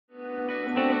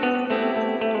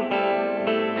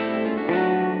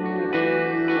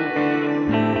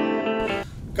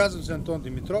Казвам се Антон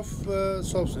Димитров,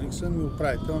 собственик съм и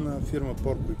управител на фирма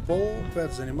Porco Pollo,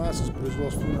 която занимава с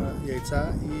производство на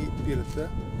яйца и пилета,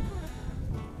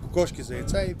 кокошки за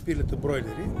яйца и пилета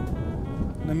бройлери.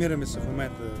 Намираме се в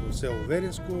момента в село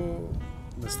Веринско,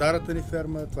 на старата ни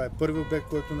ферма. Това е първи обект,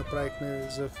 който направихме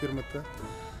за фирмата.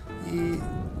 И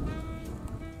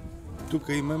тук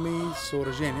имаме и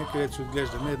съоръжение, където се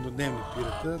отглеждаме еднодневни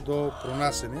пилета до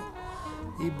пронасене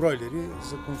и бройлери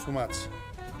за консумация.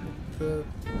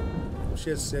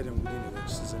 6-7 години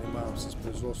вече се занимавам с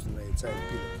производство на яйца и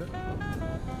пилета.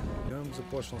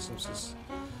 Започнал съм с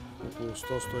около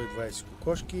 100-120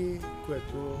 кокошки,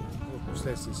 което в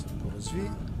последствие се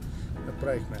поразви.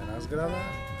 Направихме една сграда,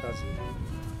 тази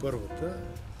първата,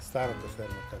 старата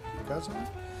ферма, както казваме.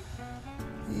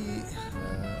 И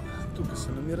тук се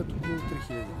намират около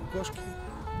 3000 кокошки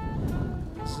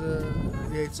за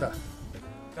яйца.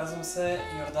 Казвам се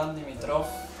Йордан Димитров,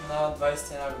 на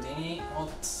 21 години,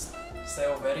 от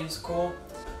село Вerinsko.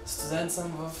 Студент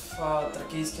съм в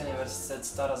Тракийския университет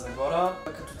Стара Загора.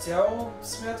 Като цяло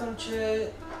смятам, че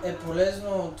е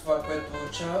полезно това, което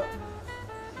уча,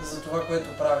 за това,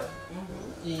 което правя.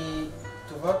 И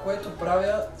това, което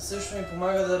правя, също ми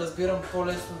помага да разбирам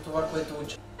по-лесно това, което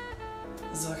уча.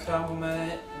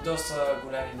 Захранваме доста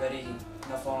големи вериги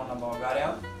на фона на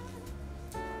България.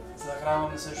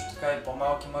 Захранваме също така и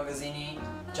по-малки магазини,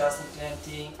 частни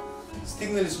клиенти.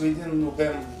 Стигнали сме един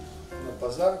обем на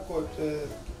пазар, който е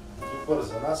добър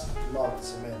за нас, като малка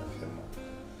семейна фирма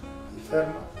и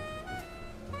ферма.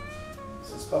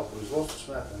 С това производство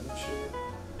смятаме, че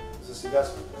за сега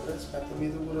сме добре, смятаме и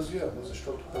да го развиваме,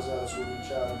 защото пазара се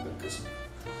увеличава непрекъснато.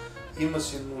 Има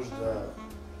си нужда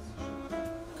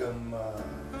към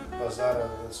пазара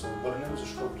да се обърнем,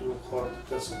 защото хората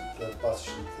търсят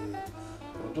пасищните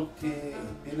продукти,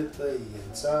 и пилета, и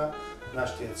яйца.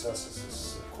 Нашите яйца са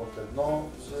с код 1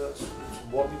 за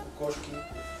свободни кокошки.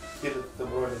 Пилетата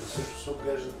бройлери също се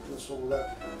отглеждат на свобода.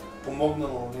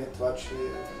 Помогнало ни е това, че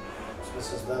сме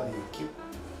създали екип.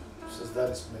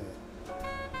 Създали сме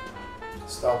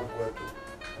стадо, което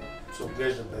се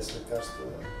отглежда без лекарства,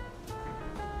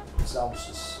 само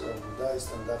с вода и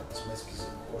стандартни смески за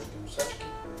кокошки и носачки.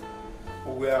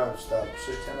 Огояването става по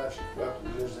същия начин, когато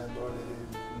отглеждаме бройлери,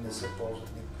 не се ползват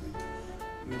никакви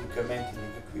медикаменти,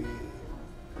 никакви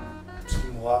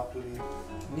стимулатори.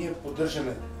 Ние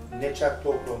поддържаме не чак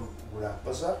толкова голям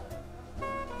пазар,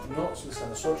 но сме се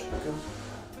насочили към,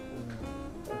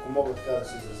 ако мога така да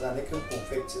се изразя, не към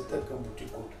конфекцията, а към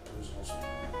бутиковото производство.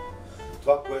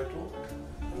 Това, което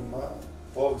има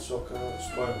по-висока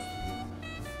стойност.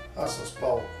 Аз съм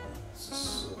спал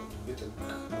с добитък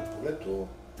на полето,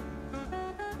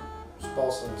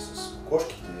 спал съм и с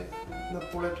кокошките на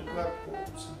полето,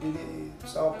 когато са били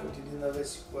само пред един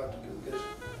навес и когато ги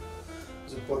отглеждаме.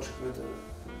 Започнахме да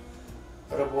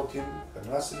работим,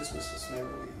 пренасили сме с него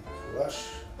и фураж,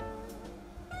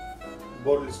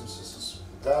 борили сме се с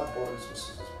вода, борили сме се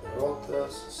с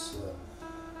природата, с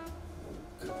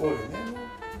какво ли не, но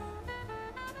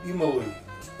имало и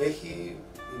успехи,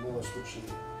 имало случаи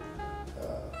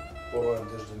по-роен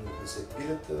дъжд да ни отнесе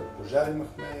пилета, пожар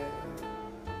имахме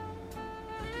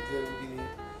преди 2 години.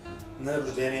 На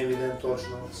рождения ми ден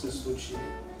точно се случи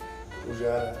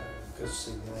пожара, като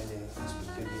съединение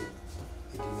изпитали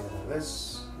единия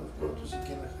навес, в който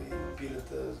загинаха и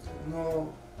пилета. Но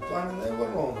това не е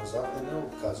върнало назад, не е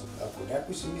отказва. Ако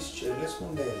някой си мисли, че е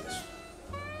лесно, не е лесно.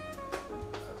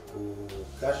 Ако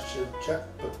каже, че е чак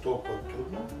пък толкова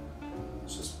трудно,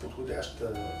 с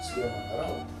подходяща схема на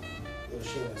работа,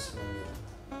 решение се намира.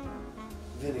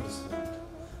 Винаги се намира.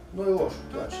 Но е лошо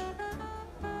това, че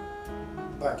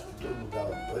банките трудно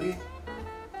дават пари.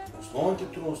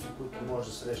 Основните трудности, които може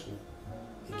да срещне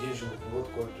един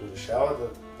животновъд, който решава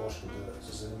да почне да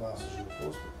се занимава с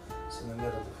животновъдство, се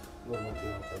намират в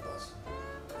нормативната база.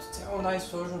 Като цяло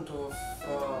най-сложното в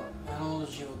едно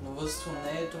животновъдство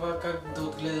не е това как да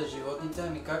отгледаш животните,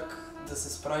 ами как да се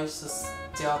справиш с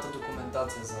цялата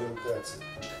документация за бюрокрация.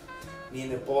 Ние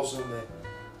не ползваме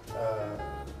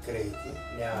кредити,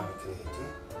 нямаме кредити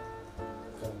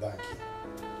към банки.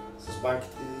 С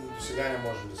банките и до сега не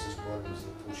можем да се сборим, за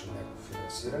да получим някакво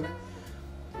финансиране.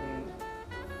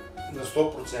 На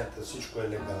 100% всичко е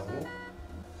легално.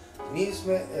 Ние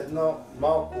сме едно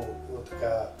малко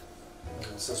така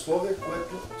съсловие,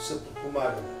 което се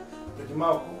подпомагаме. Преди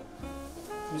малко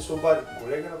ми се обади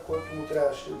колега, на който му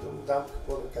трябваше да му дам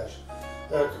какво да каже,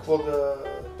 какво да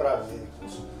прави.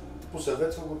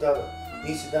 Посъветва го, дава.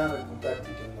 Ние си даваме контакт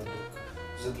един на друг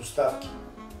за доставки,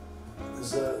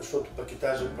 защото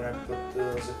пакетажа по някакъв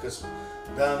път закъсва.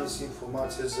 Даваме си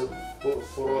информация за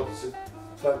породи, за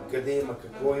това къде има,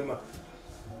 какво има.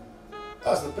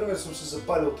 Аз, например, съм се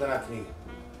запалил от една книга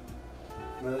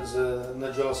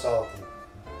на Джо Салатин.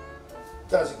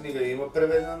 Тази книга има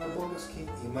преведена на български,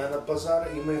 има на пазара,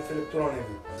 има и в електронен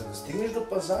вид. За да стигнеш до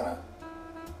пазара,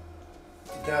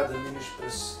 ти трябва да минеш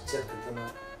през цепката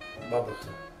на БАБХ.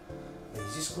 На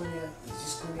изисквания,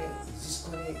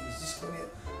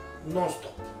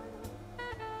 нон-стоп.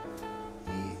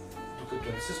 И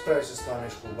докато не се справиш с това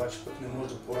нещо, обаче пък не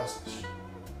можеш да пораснеш.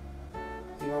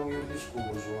 Имам юридическо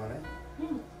образование.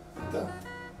 Да,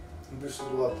 бивш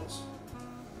следовател съм.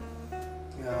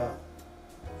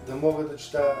 Да мога да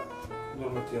чета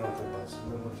нормативната база,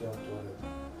 нормативната уредба.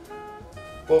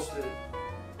 После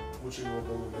учих в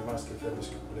Българския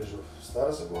фермерски колеж в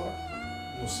Стара Загора,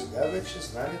 но сега вече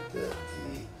знанията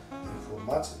и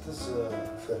информацията за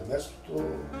фермерството,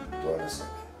 това не са.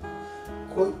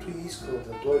 Който е искал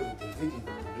да дойде, да види,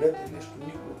 да погледне нещо,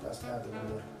 никой от нас няма да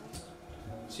говори.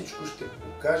 Всичко ще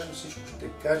покажем, всичко ще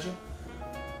кажем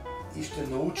и ще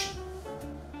научим.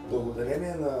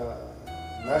 Благодарение на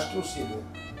нашите усилия,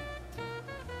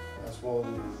 аз мога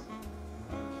да ви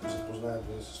запозная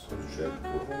дори с този човек.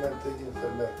 В момента един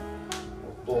фермер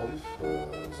от Пловдив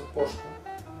започна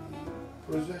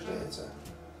и произвежда яйца.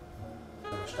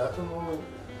 Нещата, но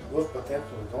в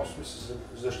патентно ведомство се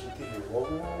защитили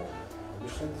лого,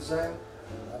 промишлен дизайн,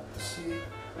 надписи,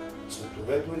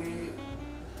 цветове дори.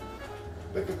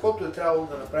 Каквото е трябвало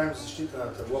да направим защита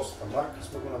на търговската марка,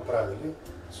 сме го направили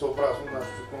съобразно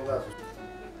нашето законодателство.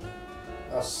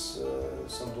 Аз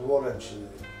съм доволен, че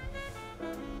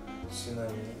сина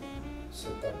ми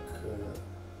все пак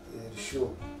е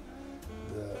решил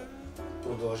да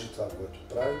продължи това, което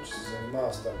прави, че се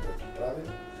занимава с това, което прави.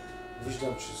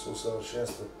 Виждам, че се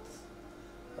усъвършенстват